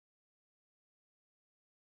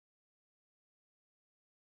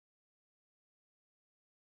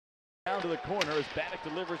Down to the corner as Bannock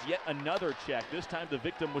delivers yet another check. This time the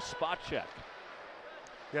victim was spot check.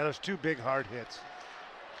 Yeah, those two big hard hits.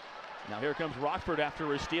 Now here comes Rockford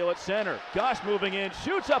after a steal at center. Goss moving in,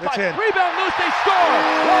 shoots up It's high, in. rebound loose, they score!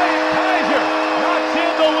 Ryan Kaiser knocks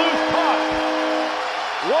in the loose puck.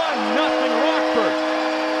 1-0 Rockford.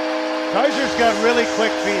 Kaiser's got really quick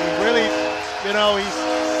feet. He really, he's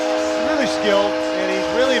really skilled and he's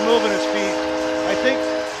really moving his feet. I think,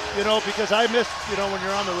 because I missed, when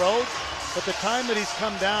you're on the road, but the time that he's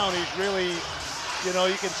come down, he's really,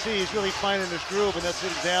 you can see he's really finding his groove, and that's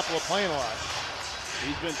an example of playing a lot.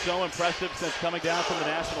 He's been so impressive since coming down from the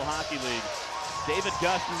National Hockey League. David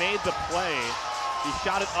Gus made the play. He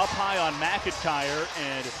shot it up high on McIntyre,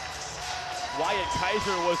 and Wyatt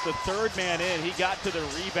Kaiser was the third man in. He got to the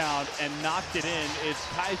rebound and knocked it in. It's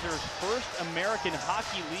Kaiser's first American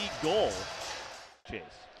Hockey League goal. Chase.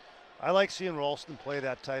 I like seeing Rolston play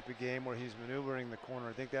that type of game where he's maneuvering the corner.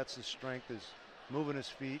 I think that's his strength, is moving his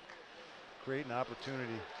feet, creating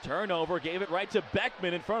opportunity. Turnover, gave it right to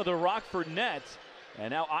Beckman in front of the Rockford net. And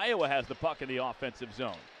now Iowa has the puck in the offensive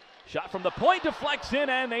zone. Shot from the point, deflects in,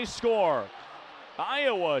 and they score.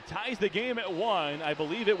 Iowa ties the game at 1. I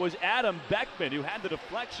believe it was Adam Beckman who had the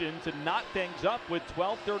deflection to knot things up with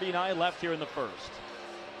 12:39 left here in the first.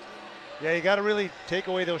 Yeah, you got to really take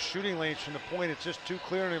away those shooting lanes from the point. It's just too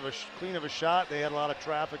clean of a shot. They had a lot of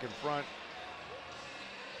traffic in front.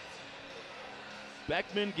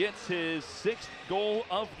 Beckman gets his 6th goal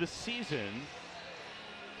of the season.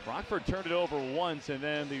 Rockford turned it over once, and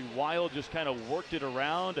then the Wild just kind of worked it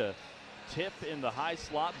around. A tip in the high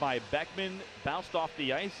slot by Beckman, bounced off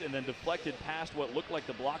the ice, and then deflected past what looked like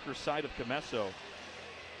the blocker side of Comesso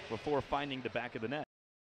before finding the back of the net.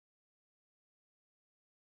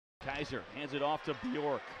 Kaiser hands it off to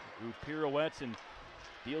Bjork, who pirouettes and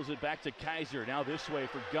deals it back to Kaiser. Now this way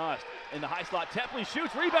for Gust. In the high slot, Tepley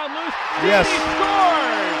shoots, rebound loose. Yes. He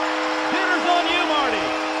scores! Dinner's on you, Marty.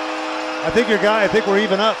 I think we're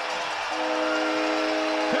even up.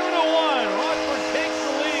 2-1, Rockford takes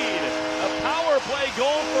the lead. A power play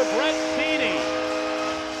goal for Brett Seeney.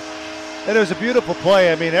 And it was a beautiful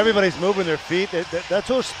play. I mean, everybody's moving their feet.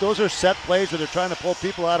 Those are set plays where they're trying to pull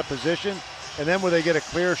people out of position, and then where they get a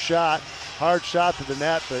clear shot, hard shot to the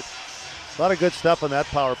net. But a lot of good stuff on that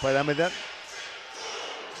power play. I mean, that.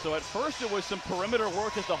 So at first it was some perimeter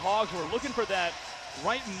work as the Hogs were looking for that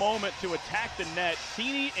right moment to attack the net.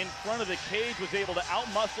 Seeney in front of the cage was able to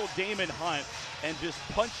outmuscle Damon Hunt and just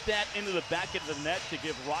punch that into the back of the net to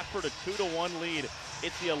give Rockford a 2-1 lead.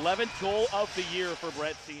 It's the 11th goal of the year for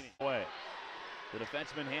Brett Seeney. The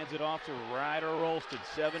defenseman hands it off to Ryder Rolston.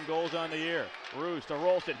 7 goals on the year. Roos to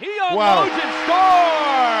Rolston. He unloads and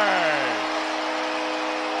scores!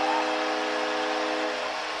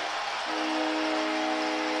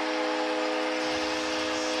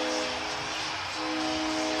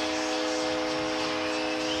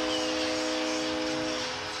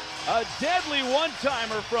 A deadly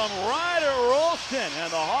one-timer from Ryder Rolston,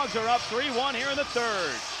 and the Hogs are up 3-1 here in the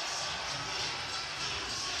third.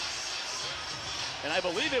 And I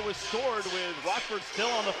believe it was scored with Rockford still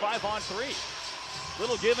on the 5-on-3.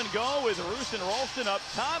 Little give and go with Roos and Rolston up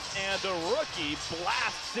top, and the rookie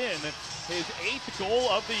blasts in his 8th goal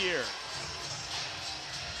of the year.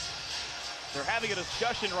 They're having a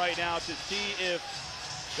discussion right now to see if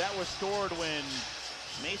that was scored when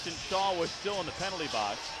Mason Shaw was still in the penalty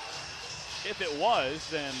box. If it was,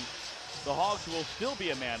 then the Hogs will still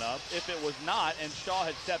be a man up. If it was not, and Shaw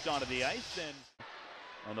had stepped onto the ice, then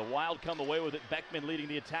and the Wild come away with it. Beckman leading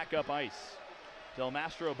the attack up ice. Del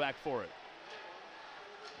Mastro back for it.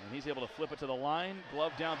 And he's able to flip it to the line.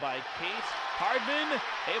 Glove down by Case. Hardman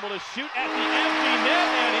able to shoot at the empty net,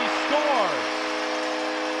 and he scores.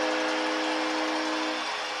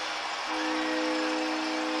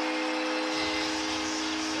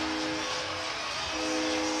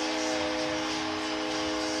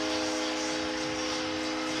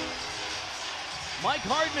 Mike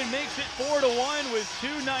Hardman makes it 4-1 with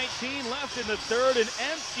 2:19 left in the third. An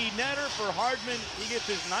empty netter for Hardman. He gets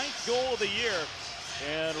his 9th goal of the year.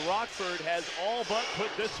 And Rockford has all but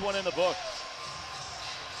put this one in the books.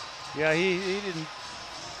 Yeah, he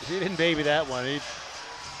didn't baby that one. I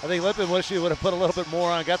think Lippin wish he would have put a little bit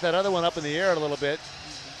more on. Got that other one up in the air a little bit.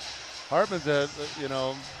 Hardman's a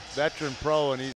veteran pro, and he's